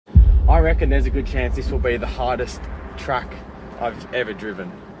reckon there's a good chance this will be the hardest track I've ever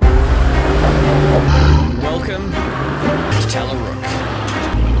driven. Welcome to Tallarook.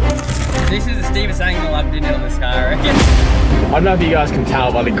 This is the steepest angle I've been in on this car, I reckon. I don't know if you guys can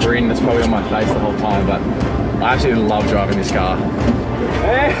tell by the grin that's probably on my face the whole time, but I absolutely love driving this car.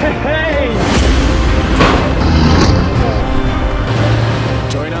 Hey!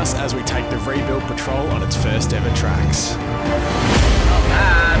 Join us as we take the rebuilt Patrol on its first ever tracks. Not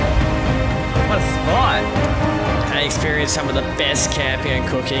bad. What a spot. And experience some of the best camping and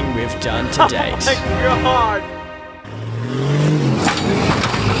cooking we've done to date. Oh my God!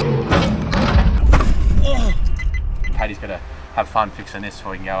 Oh. Paddy's got to have fun fixing this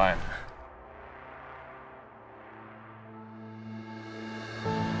before we can go home.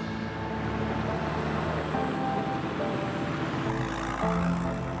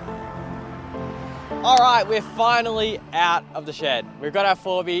 Alright, we're finally out of the shed. We've got our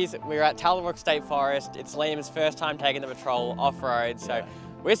 4Bs, we're at Tallarook State Forest. It's Liam's first time taking the Patrol off-road, so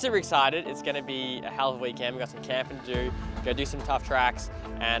we're super excited. It's going to be a hell of a weekend. We've got some camping to do, go do some tough tracks,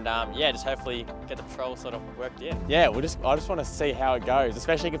 and yeah, just hopefully get the Patrol sort of worked in. Yeah, I just want to see how it goes,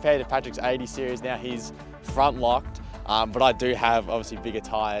 especially compared to Patrick's 80 series. Now he's front locked, but I do have obviously bigger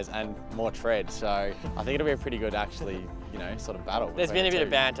tyres and more tread, so I think it'll be a pretty good actually, you know, sort of battle. There's been a bit of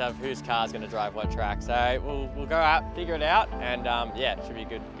banter of whose car's going to drive what track, so we'll go out, figure it out, and yeah, it should be a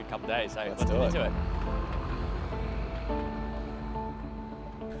good couple of days. So let's get into it.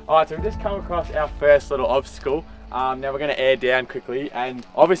 All right, so we've just come across our first little obstacle. Now we're going to air down quickly, and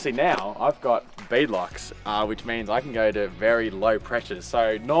obviously now I've got beadlocks, which means I can go to very low pressures.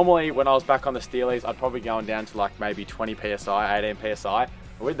 So normally when I was back on the Steelies, I'd probably going down to like maybe 20 PSI, 18 PSI.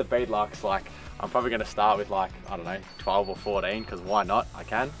 But with the beadlocks, like I'm probably going to start with like, I don't know, 12 or 14, because why not? I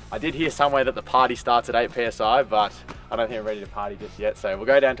can. I did hear somewhere that the party starts at 8 PSI, but I don't think I'm ready to party just yet. So we'll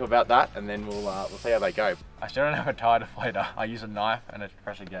go down to about that, and then we'll see how they go. I still don't have a tyre deflator. I use a knife and a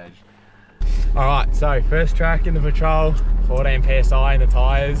pressure gauge. All right, so first track in the Patrol, 14 PSI in the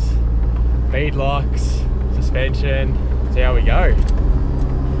tyres, beadlocks, suspension, see how we go.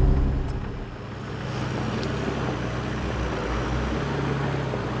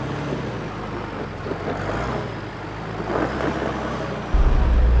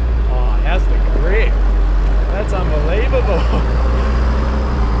 That's unbelievable.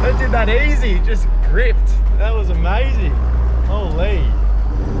 That did that easy, just gripped. That was amazing. Holy.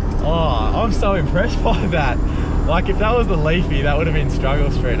 Oh, I'm so impressed by that. Like if that was the Leafy, that would have been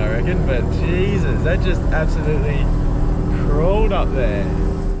struggle street, I reckon. But Jesus, that just absolutely crawled up there.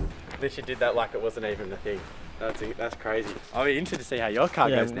 Literally did that like it wasn't even a thing. That's crazy. I'll be interested to see how your car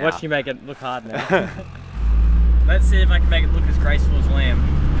goes now. Watch you make it look hard now. Let's see if I can make it look as graceful as Liam.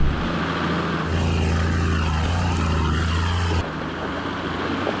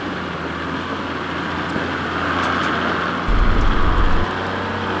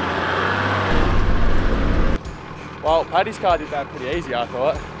 Well, Paddy's car did that pretty easy, I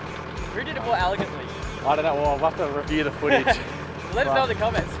thought. Who did it more elegantly? I don't know, well, I'll have to review the footage. Let us know in the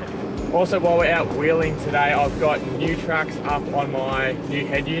comments. Also, while we're out wheeling today, I've got new tracks up on my new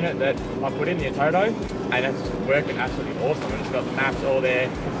head unit that I put in the Atoto, and it's working absolutely awesome. I've just got the maps all there,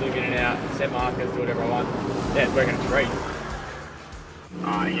 zoom in and out, set markers, do whatever I want. Yeah, it's working a treat.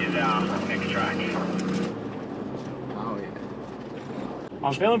 Here's our next track. Oh yeah.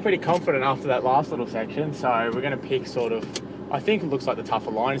 I'm feeling pretty confident after that last little section, so we're going to pick sort of, I think it looks like the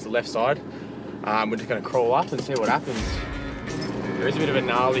tougher line is the left side. We're just going to crawl up and see what happens. There is a bit of a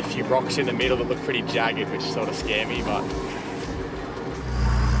gnarly few rocks in the middle that look pretty jagged, which sort of scare me, but...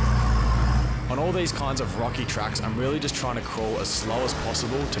 On all these kinds of rocky tracks, I'm really just trying to crawl as slow as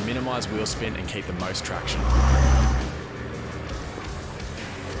possible to minimise wheel spin and keep the most traction.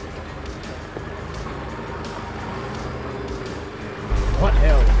 What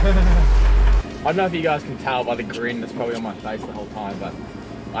hell? I don't know if you guys can tell by the grin that's probably on my face the whole time, but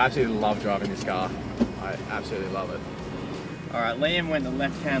I absolutely love driving this car. I absolutely love it. Alright, Liam went the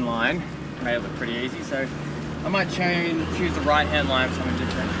left-hand line, made it look pretty easy, so I might choose the right-hand line for something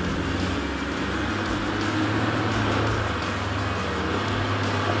different.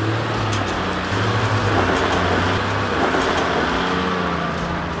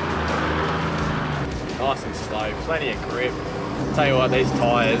 Nice and slow, plenty of grip. I'll tell you what, these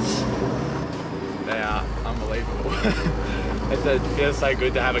tyres, they are unbelievable. It feels so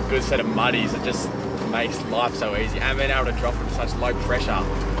good to have a good set of muddies. It just makes life so easy, and being able to drop them such low pressure.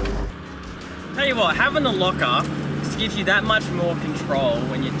 Tell you what, having the locker just gives you that much more control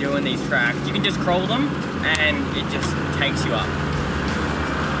when you're doing these tracks. You can just crawl them and it just takes you up.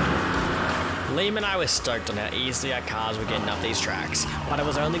 Liam and I were stoked on how easily our cars were getting up these tracks, but it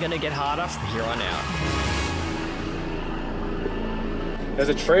was only going to get harder from here on out. There's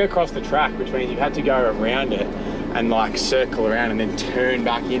a tree across the track, which means you've had to go around it and like circle around and then turn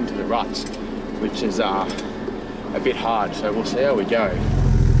back into the ruts, which is a bit hard, so we'll see how we go.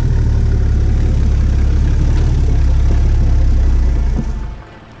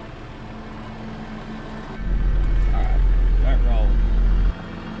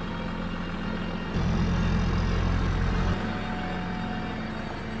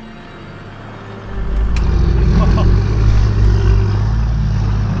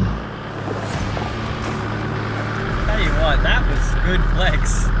 That was good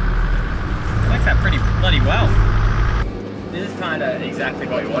flex. Flex that pretty bloody well. This is kind of exactly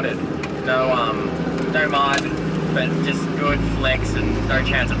what we wanted. No mud, but just good flex and no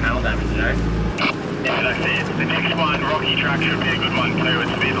chance of panel damage, you know? Yeah, that's it. The next one, rocky track, should be a good one too.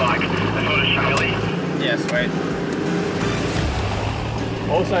 It's a bit like a sort of shaly. Yeah, sweet.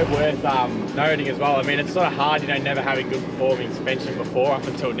 Also worth noting as well, I mean, it's sort of hard, you know, never having good performing suspension before up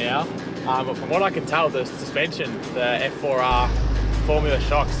until now. But from what I can tell, the suspension, the F4R Formula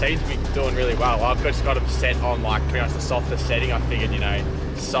Shock seems to be doing really well. I've just got them set on like pretty much the softest setting. I figured, you know,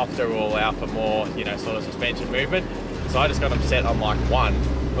 softer will allow for more, you know, sort of suspension movement. So I just got them set on like 1,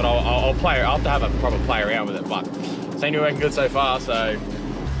 but I'll have to have a proper play around with it. But it seems to be working good so far, so.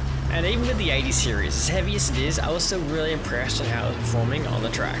 And even with the 80 series, as heavy as it is, I was still really impressed on how it was performing on the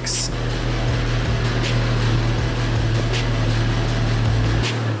tracks.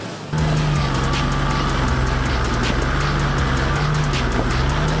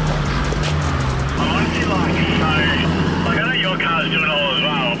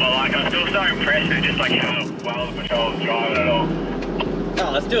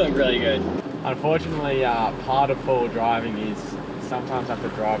 Oh, it's doing really good. Unfortunately, part of full driving is sometimes have to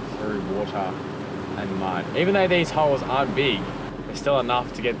drive through water and mud. Even though these holes aren't big, they're still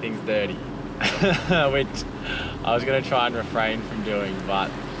enough to get things dirty. Which I was going to try and refrain from doing, but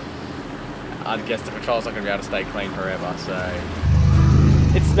I guess the patrol's not going to be able to stay clean forever, so.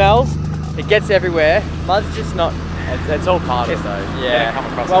 It smells, it gets everywhere, mud's just not. It's all part of it though. Yeah. Come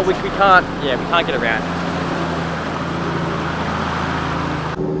across well, we can't get around it.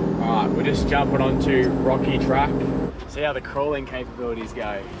 Alright, we're just jumping onto rocky track. See how the crawling capabilities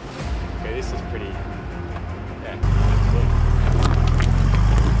go. Okay, this is pretty, yeah, good.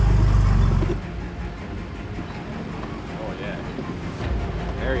 Oh yeah,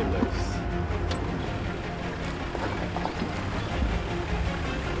 very loose.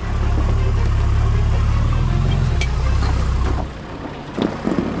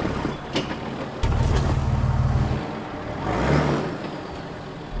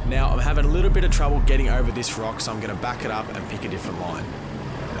 Now I'm having a little bit of trouble getting over this rock, so I'm going to back it up and pick a different line.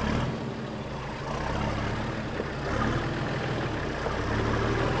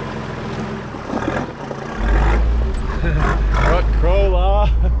 Rock crawler!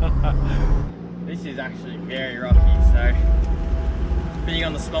 This is actually very rocky, so being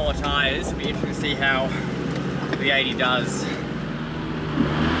on the smaller tyres, it'll be interesting to see how the 80 does.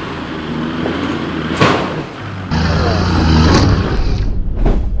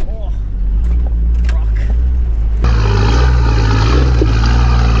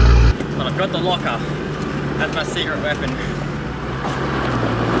 Got the locker. That's my secret weapon.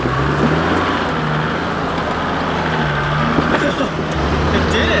 It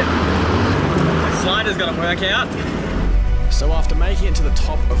did it! The slider's gotta work out. So after making it to the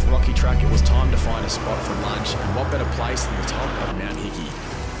top of rocky track, it was time to find a spot for lunch, and what better place than the top of Mount Hickey.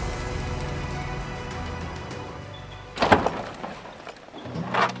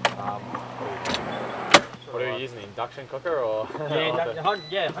 What are we using, the induction cooker or?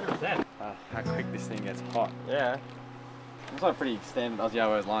 Yeah, 100%. How quick this thing gets hot. Yeah. It's like a pretty standard Aussie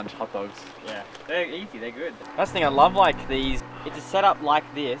Arvos lunch, hot dogs. Yeah, they're easy, they're good. That's the thing I love, like these, it's a setup like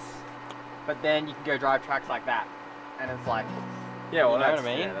this, but then you can go drive tracks like that. And it's like, Yeah, well, you know what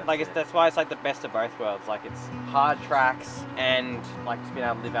I mean? Yeah, like that's why it's like the best of both worlds. Like it's hard tracks and like just being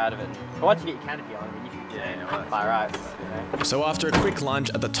able to live out of it. But once you get your canopy on, I mean, you can fire ice, you know? So after a quick lunch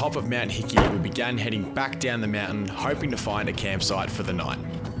at the top of Mount Hickey, we began heading back down the mountain, hoping to find a campsite for the night.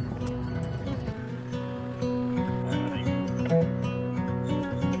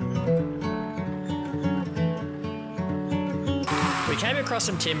 We came across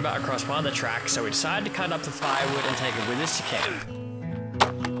some timber across one of the tracks, so we decided to cut up the firewood and take it with us to camp.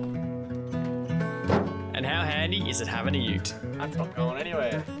 And how handy is it having a ute? That's not going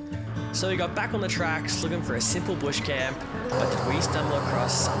anywhere. So we got back on the tracks looking for a simple bush camp, but did we stumble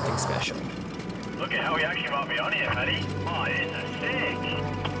across something special? Look at how we actually might be on here, Paddy. Oh, this is sick.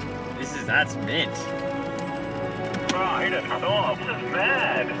 This is Jesus, that's mint. Oh, hit a thorn. This is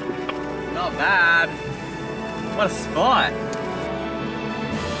mad. Not bad. What a spot.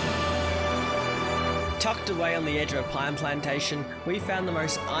 Tucked away on the edge of a pine plantation, we found the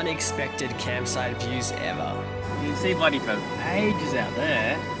most unexpected campsite views ever. You can see bloody for ages out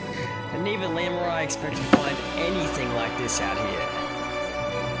there. And neither Liam or I expected to find anything like this out here.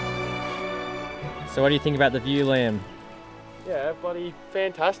 So what do you think about the view, Liam? Yeah, bloody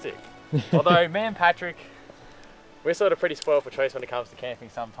fantastic. Although me and Patrick, we're sort of pretty spoiled for choice when it comes to camping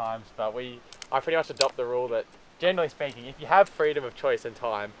sometimes, but I pretty much adopt the rule that, generally speaking, if you have freedom of choice and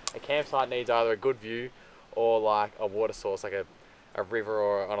time, a campsite needs either a good view or like a water source, like a river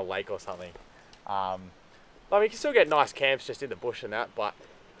or on a lake or something. I mean, you can still get nice camps just in the bush and that, but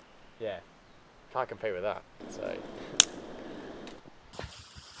yeah, can't compete with that. So.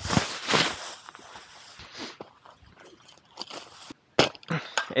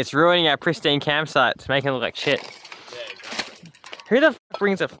 It's ruining our pristine campsite. It's making it look like shit. Yeah, exactly. Who the f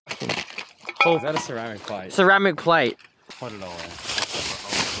brings a fucking whole Is that a ceramic plate? ceramic plate? Put it all in.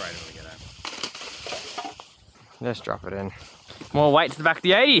 Just drop it in. More weight to the back of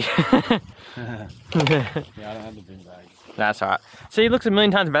the 80. Yeah, I don't have the bin bag. That's alright. See, it looks a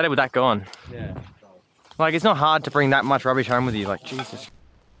million times better with that gone. Yeah. Like, it's not hard to bring that much rubbish home with you. Like, Jesus.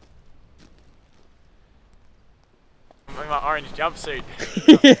 I'm wearing my orange jumpsuit.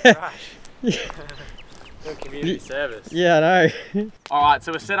 Little community service. Yeah, I know. Alright,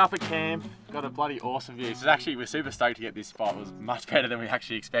 so we're set up at camp. Got a bloody awesome view. We're super stoked to get this spot. It was much better than we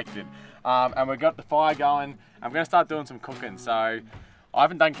actually expected. And we've got the fire going. I'm going to start doing some cooking. So I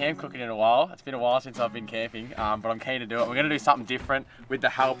haven't done camp cooking in a while. It's been a while since I've been camping, but I'm keen to do it. We're going to do something different with the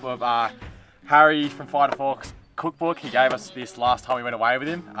help of Harry from Fighter Forks cookbook. He gave us this last time we went away with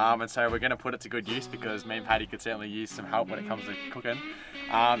him, and so we're going to put it to good use because me and Paddy could certainly use some help when it comes to cooking.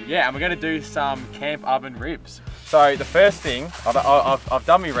 Yeah, and we're going to do some camp oven ribs. So the first thing, I've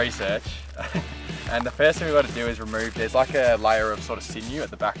done my research, and the first thing we've got to do is remove, there's like a layer of sort of sinew at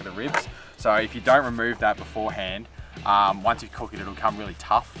the back of the ribs. So if you don't remove that beforehand, once you cook it, it'll become really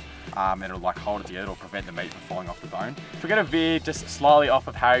tough. It'll like hold it together, it'll prevent the meat from falling off the bone. If we're going to veer just slightly off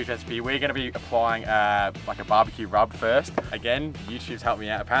of Harry's recipe, we're going to be applying like a barbecue rub first. Again, YouTube's helped me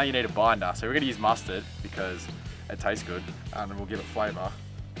out. Apparently you need a binder, so we're going to use mustard because it tastes good and we'll give it flavour.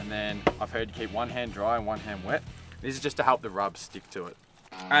 And then I've heard you keep one hand dry and one hand wet. This is just to help the rub stick to it.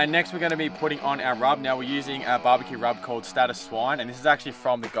 And next we're going to be putting on our rub. Now we're using a barbecue rub called Status Swine, and this is actually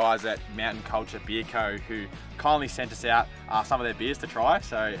from the guys at Mountain Culture Beer Co, who kindly sent us out some of their beers to try.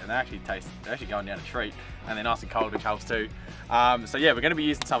 So, and they're actually going down a treat, and they're nice and cold, which helps too. So yeah, we're going to be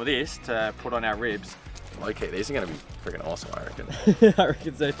using some of this to put on our ribs. Okay, these are going to be freaking awesome, I reckon. I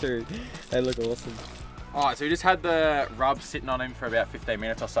reckon so too. They look awesome. Alright, so we just had the rub sitting on him for about 15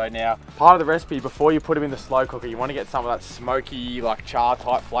 minutes or so now. Part of the recipe, before you put him in the slow cooker, you want to get some of that smoky, like char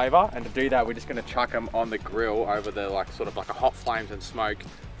type flavour. And to do that, we're just going to chuck them on the grill over the sort of like a hot flames and smoke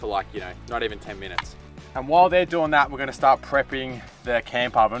for like, you know, not even 10 minutes. And while they're doing that, we're going to start prepping the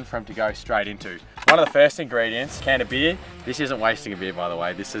camp oven for him to go straight into. One of the first ingredients, can of beer. This isn't wasting a beer, by the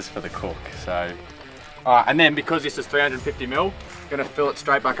way. This is for the cook. So, alright, and then because this is 350 ml, gonna fill it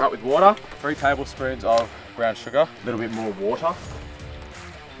straight back up with water. 3 tablespoons of brown sugar, a little bit more water,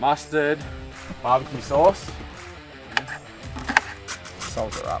 mustard, barbecue sauce,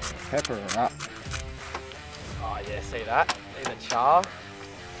 salt her up, pepper her up. Oh yeah, see that? Need a char,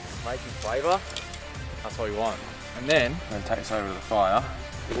 smoky flavour. That's what we want. And then, we're gonna take this over to the fire.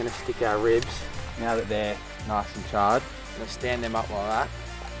 We're gonna stick our ribs, now that they're nice and charred. We're gonna stand them up like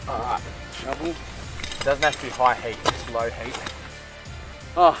that. Alright, shovel. Doesn't have to be high heat, just low heat.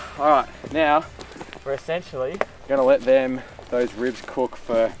 Oh, alright, now we're essentially gonna let those ribs cook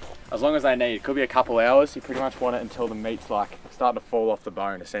for as long as they need. It could be a couple hours. You pretty much want it until the meat's like starting to fall off the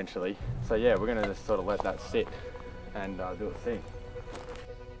bone essentially. So yeah, we're gonna just sort of let that sit and do its thing.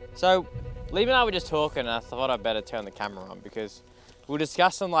 So, Liam and I were just talking and I thought I'd better turn the camera on because we were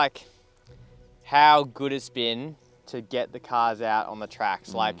discussing like how good it's been to get the cars out on the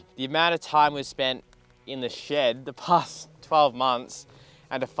tracks. Like the amount of time we've spent in the shed the past 12 months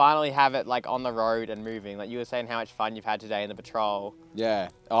and to finally have it like on the road and moving. Like you were saying how much fun you've had today in the patrol. Yeah,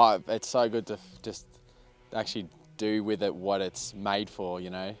 oh, it's so good to just actually do with it what it's made for, you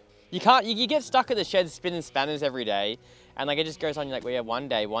know? You get stuck at the shed spinning spanners every day and like it just goes on, you're like, well, yeah, one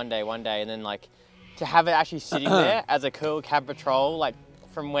day, and then like to have it actually sitting there as a cool cab patrol, like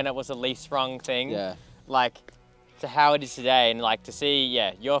from when it was a lease rung thing, yeah, like to how it is today and like to see,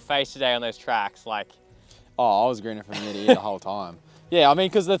 yeah, your face today on those tracks, like. Oh, I was grinning from ear to ear the whole time. Yeah, I mean,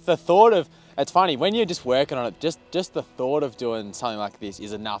 because the thought of It's funny, when you're just working on it, just the thought of doing something like this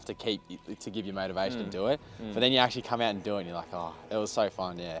is enough to give you motivation to do it. But then you actually come out and do it and you're like, oh, it was so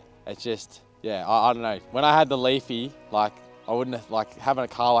fun, yeah. It's just, yeah, I don't know. When I had the Leafy, like, I wouldn't have, like, having a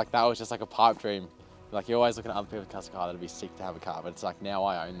car like that was just like a pipe dream. Like, you're always looking at other people's cars, oh, that'd be sick to have a car, but it's like, now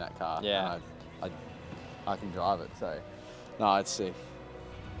I own that car. Yeah. And I can drive it, so, no, it's sick.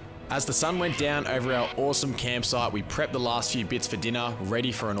 As the sun went down over our awesome campsite, we prepped the last few bits for dinner,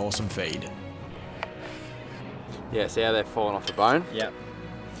 ready for an awesome feed. Yeah, see how they're falling off the bone? Yep.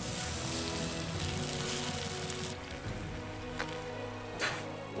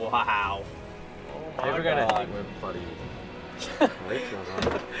 Wow. Oh Never gonna think we're bloody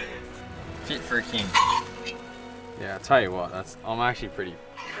fit for a king. Yeah, I'll tell you what, I'm actually pretty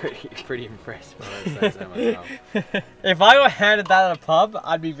impressed by those so myself. If I got handed that at a pub,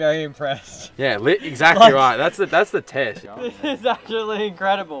 I'd be very impressed. Yeah, exactly right. That's the test. This is actually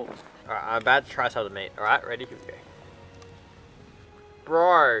incredible. Alright, I'm about to try some of the meat. Alright, ready? Here we go.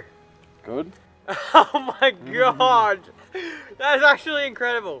 Bro. Good? Oh my god! That's actually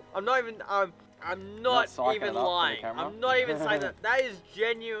incredible. I'm not even lying. I'm not even saying that. That is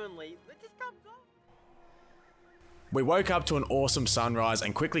genuinely. It just comes up. We woke up to an awesome sunrise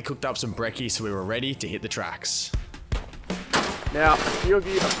and quickly cooked up some brekkie so we were ready to hit the tracks. Now, a few of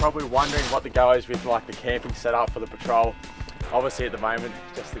you are probably wondering what the go is with like the camping setup for the patrol. Obviously at the moment,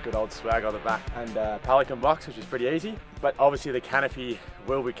 just the good old swag on the back and Pelican box, which is pretty easy. But obviously the canopy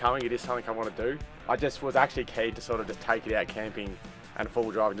will be coming. It is something I want to do. I just was actually keen to sort of just take it out camping and full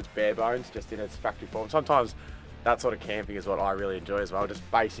drive and just bare bones, just in its factory form. Sometimes that sort of camping is what I really enjoy as well, just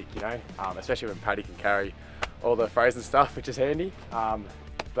basic, you know, especially when Paddy can carry all the frozen stuff, which is handy.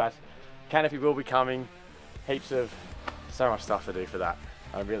 But canopy will be coming, so much stuff to do for that.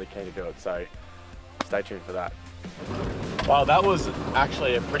 I'm really keen to do it, so stay tuned for that. Well, that was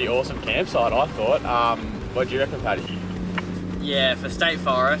actually a pretty awesome campsite, I thought. What do you reckon, Paddy? Yeah, for State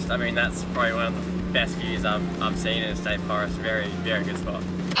Forest, I mean, that's probably one of the best views I've seen in a State Forest. Very, very good spot.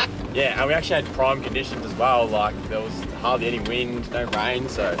 Yeah, and we actually had prime conditions as well. Like, there was hardly any wind, no rain,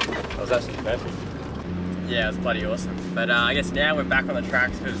 so it was absolutely perfect. Yeah, it was bloody awesome. But I guess now we're back on the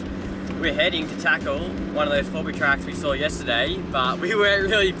tracks because we're heading to tackle one of those 4B tracks we saw yesterday, but we weren't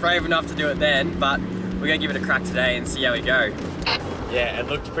really brave enough to do it then, but we're going to give it a crack today and see how we go. Yeah, it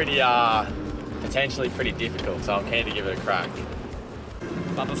looked pretty, potentially pretty difficult, so I'm keen to give it a crack.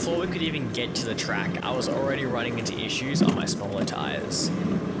 But before we could even get to the track, I was already running into issues on my smaller tyres.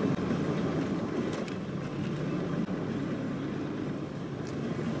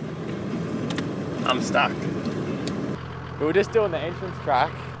 I'm stuck. We were just doing the entrance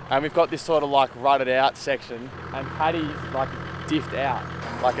track, and we've got this sort of like rutted out section, and Paddy's like diffed out,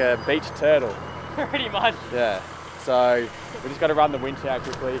 like a beach turtle. Pretty much. Yeah, so we just got to run the winch out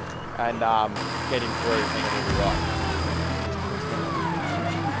quickly and get him through, and it'll be right.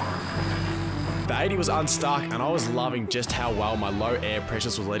 The 80 was unstuck and I was loving just how well my low air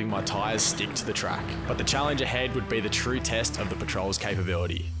pressures was letting my tyres stick to the track. But the challenge ahead would be the true test of the patrol's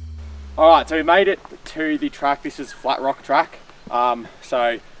capability. Alright, so we made it to the track. This is flat rock track.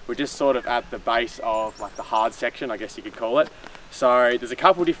 So we're just sort of at the base of like the hard section, I guess you could call it. So there's a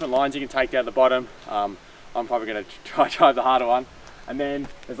couple different lines you can take down the bottom. I'm probably going to try drive the harder one. And then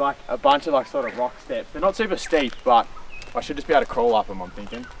there's like a bunch of like sort of rock steps. They're not super steep, but I should just be able to crawl up them, I'm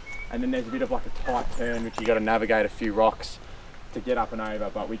thinking. And then there's a bit of like a tight turn, which you got to navigate a few rocks to get up and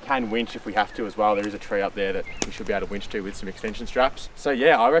over, but we can winch if we have to as well. There is a tree up there that we should be able to winch to with some extension straps. So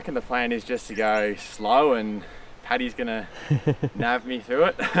yeah, I reckon the plan is just to go slow and Paddy's gonna nav me through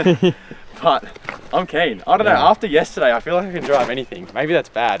it. But I'm keen. I don't know, after yesterday, I feel like I can drive anything. Maybe that's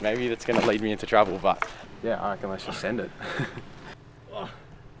bad, maybe that's gonna lead me into trouble, but yeah, I reckon let's just send it. Oh,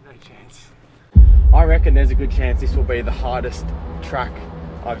 no chance. I reckon there's a good chance this will be the hardest track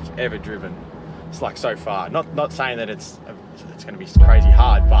I've ever driven. It's like so far. Not saying that it's going to be crazy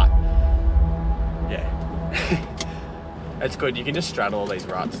hard, but yeah, it's good. You can just straddle all these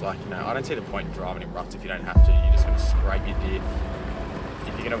ruts. Like, you know, I don't see the point in driving in ruts if you don't have to. You're just going to scrape your diff.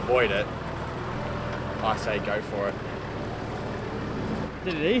 If you can avoid it, I say go for it.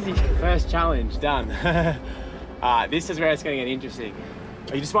 Did it easy. First challenge done. This is where it's going to get interesting.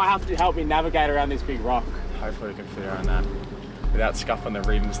 You just might have to help me navigate around this big rock. Hopefully we can fit around that without scuffing the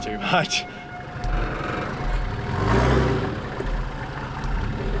rims too much.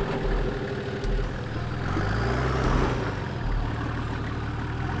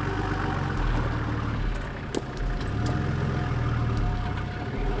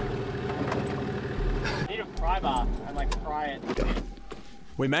 Need a pry bar and like pry it.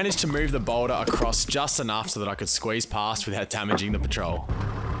 We managed to move the boulder across just enough so that I could squeeze past without damaging the patrol.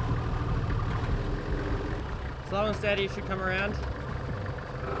 Slow and steady, should come around.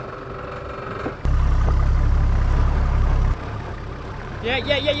 Yeah,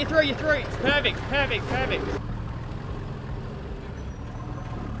 you're through. It's perfect.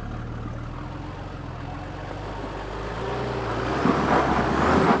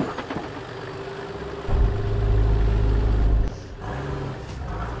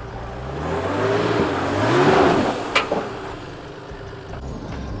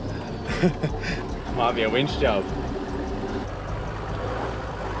 Might be a winch job.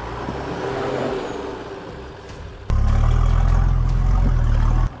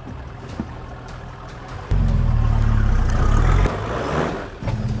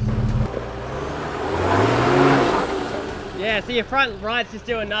 Yeah, so your front right's just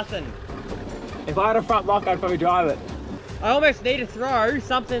doing nothing. If I had a front lock, I'd probably drive it. I almost need to throw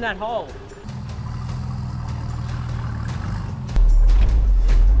something in that hole.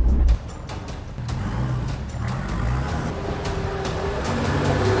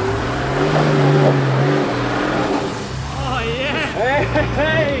 Oh yeah!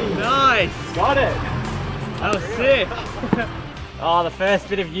 Hey! Nice! Got it! That was sick! Oh, the first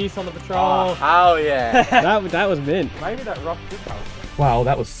bit of use on the patrol. Oh, hell yeah! that was mint. Maybe that rock did help. Wow,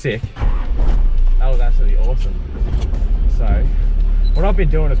 that was sick. That was absolutely awesome. So, what I've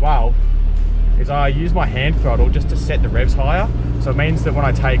been doing as well is I use my hand throttle just to set the revs higher. So it means that when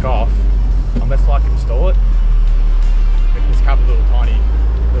I take off, I'm less likely to stall it. There's a couple of little tiny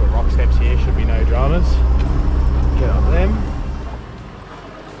little rock steps here, should be no dramas. Get up them.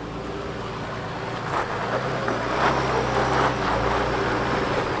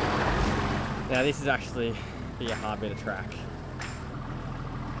 Now this is actually be a hard bit of track.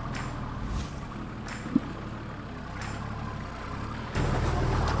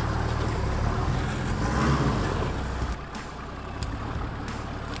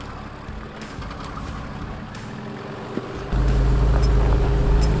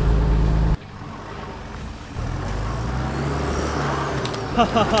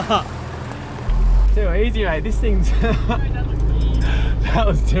 Too easy, mate. This thing's that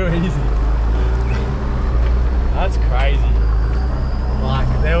was too easy. That's crazy. Like,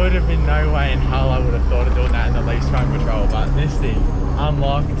 there would have been no way in hell I would have thought of doing that in the least front patrol, but this thing,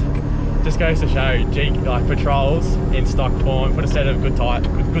 unlocked, just goes to show, like patrols in stock form, put a set of good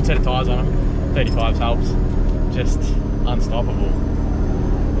set of tyres on them, 35s helps, just unstoppable.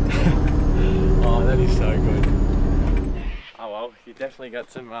 Oh, that is so good. Oh well, you definitely got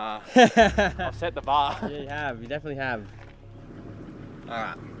some, I've set the bar. Yeah, you definitely have.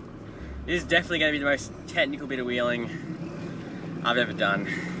 Alright. This is definitely going to be the most technical bit of wheeling I've ever done.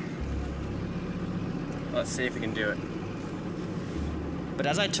 Let's see if we can do it. But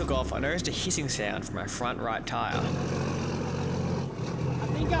as I took off, I noticed a hissing sound from my front right tyre. I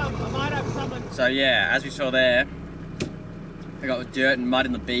think I might have someone. So yeah, as we saw there, I got dirt and mud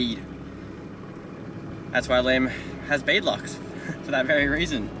in the bead. That's why Liam has bead locks, for that very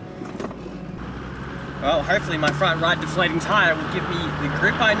reason. Well, hopefully my front right deflating tyre will give me the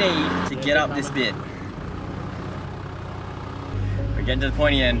grip I need to get up this bit. We're getting to the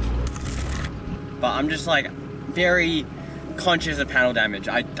pointy end, but I'm just like very conscious of panel damage.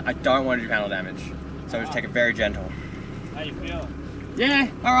 I don't want to do panel damage, so I'll just take it very gentle. How you feel? Yeah,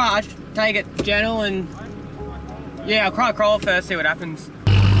 alright, I just take it gentle and yeah, I'll crawl first, see what happens.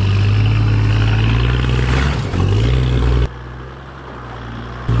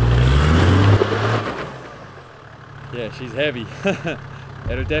 Yeah, she's heavy.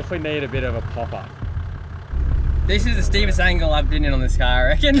 It'll definitely need a bit of a pop-up. This is the steepest angle I've been in on this car, I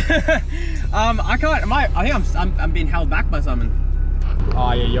reckon. I think I'm being held back by something.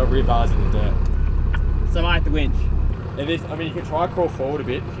 Oh yeah, your rear bar's in the dirt. So I might have to winch. I mean, you can try crawl forward a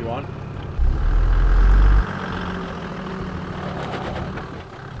bit if you want.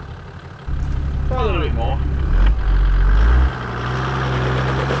 Try a little bit more.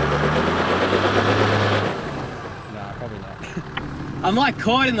 Probably not. I'm like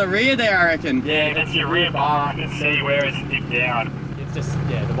caught in the rear there, I reckon. Yeah, that's your rear bar. I can see where it's dipped down. It's just,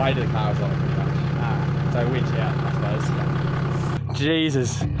 yeah, the weight of the car is on it pretty much. So winch out, I suppose.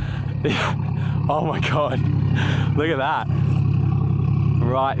 Jesus. Oh my God. Look at that.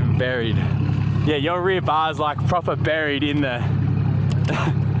 Right buried. Yeah, your rear bar's like proper buried in the...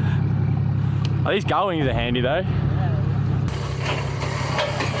 Oh, these gullwings are handy though.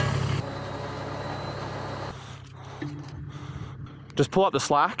 Just pull up the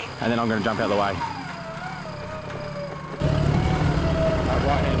slack and then I'm going to jump out of the way.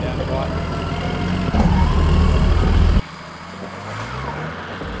 Right hand down the right.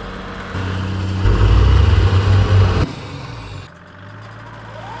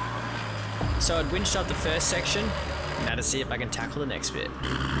 So I'd winched up the first section, now to see if I can tackle the next bit.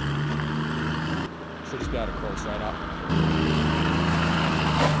 Should just be able to crawl straight up.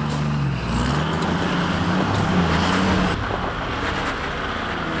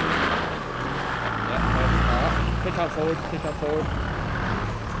 Kick up forward, kick up forward.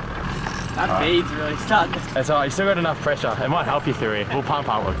 That bead's really starting to... It's alright, you still got enough pressure. It might help you through here. We'll pump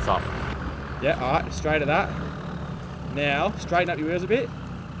up at the top. Yeah, alright, straight at that. Now, straighten up your wheels a bit.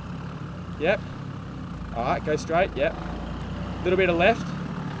 Yep. Alright, go straight, yep. A little bit of left.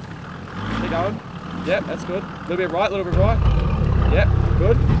 Keep going. Yep, that's good. A little bit right, a little bit right. Yep,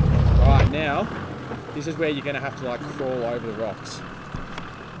 good. Alright, now, this is where you're going to have to like crawl over the rocks.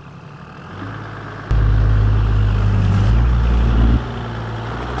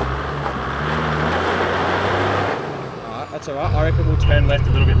 That's alright, I reckon we'll turn left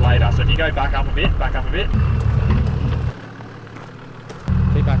a little bit later. So if you go back up a bit, back up a bit.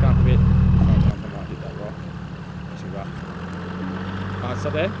 Keep back up a bit. I might hit that rock. That's right. Alright,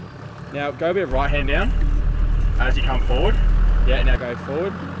 stop there. Now go a bit of right hand down as you come forward. Yeah, now go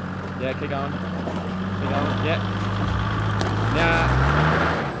forward. Yeah, keep going. Keep going, yeah.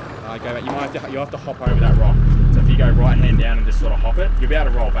 Now, go back. You have to hop over that rock. So if you go right hand down and just sort of hop it, you'll be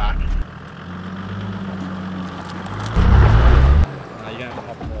able to roll back. You're going to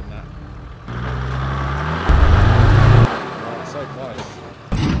have to hop more than that. Oh, so close.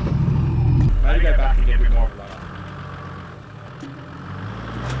 Maybe go back and get a bit more of a ladder.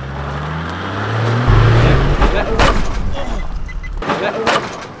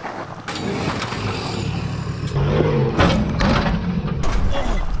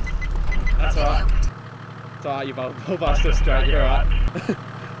 That's alright. It's alright, you bull buster straight, you're alright.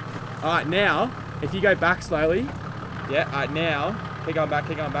 Alright, now, if you go back slowly, yeah, alright, now, keep going back,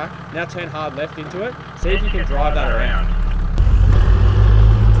 keep going back. Now turn hard left into it. See if you can drive that around.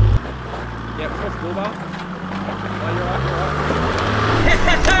 Yeah, push full bar. Oh, you're right, you're right.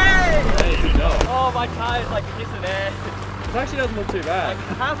 Hey, good job. Oh, my tyre's like kissing air. It actually doesn't look too bad.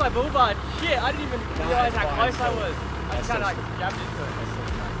 How's my bull bar? Shit, I didn't even realise how close I was. I just kind of like jabbed into it.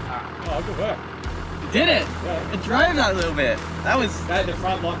 Oh, good work. You did it! Yeah. It drove that a little bit. That was... The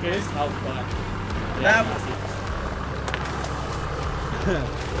front lockers helped like... That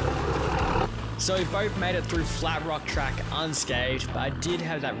So we both made it through flat rock track unscathed, but I did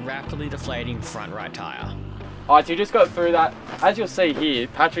have that rapidly deflating front right tyre. Alright, so you just got through that. As you'll see here,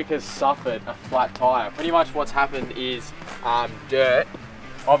 Patrick has suffered a flat tyre. Pretty much what's happened is dirt.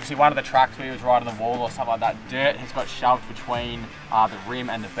 Obviously one of the tracks where he was riding the wall or something like that, dirt has got shoved between the rim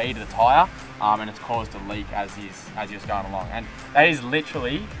and the bead of the tyre, and it's caused a leak as he was going along. And that is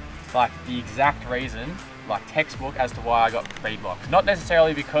literally like the exact reason, like textbook, as to why I got bead locks. Not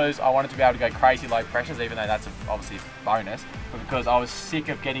necessarily because I wanted to be able to go crazy low pressures, even though that's obviously a bonus, but because I was sick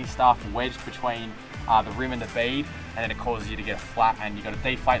of getting stuff wedged between the rim and the bead, and then it causes you to get a flat, and you've got to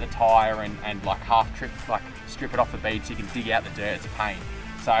deflate the tyre and like strip it off the bead so you can dig out the dirt. It's a pain.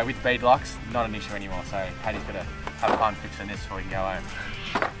 So with bead locks, not an issue anymore. So Paddy's got to have fun fixing this before we can go home.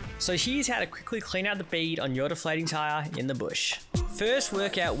 So here's how to quickly clean out the bead on your deflating tyre in the bush. First,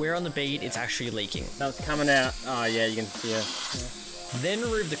 work out where on the bead it's actually leaking. That's coming out. Oh yeah, you can see it. Then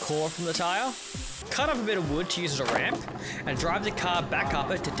remove the core from the tyre, cut off a bit of wood to use as a ramp, and drive the car back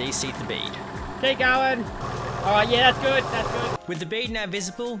up it to de-seat the bead. Keep going. All right, yeah, that's good, that's good. With the bead now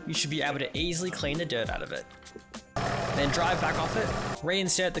visible, you should be able to easily clean the dirt out of it. Then drive back off it,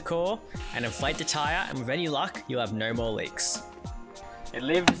 reinsert the core, and inflate the tyre, and with any luck, you'll have no more leaks. It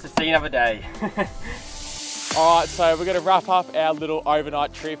lives to see another day. Alright, so we're going to wrap up our little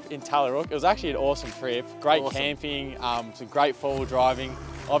overnight trip in Tallarook. It was actually an awesome trip. Great camping, some great four-wheel driving.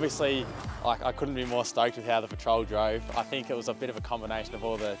 Obviously, like, I couldn't be more stoked with how the patrol drove. I think it was a bit of a combination of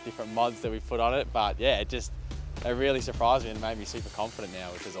all the different mods that we put on it, but yeah, it really surprised me and made me super confident now,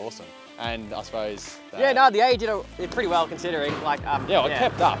 which is awesome. And I suppose... yeah, no, the A did it pretty well considering. Like, yeah, it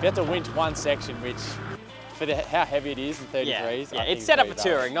kept up. You had to winch one section, which, for how heavy it is in 30 degrees. Yeah, it's set up for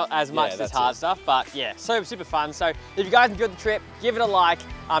touring, not as much as hard stuff, but yeah, super fun. So if you guys enjoyed the trip, give it a like,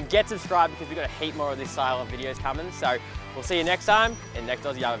 get subscribed because we've got a heap more of this style of videos coming. So we'll see you next time in next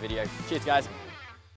Aussie Arvo video. Cheers, guys.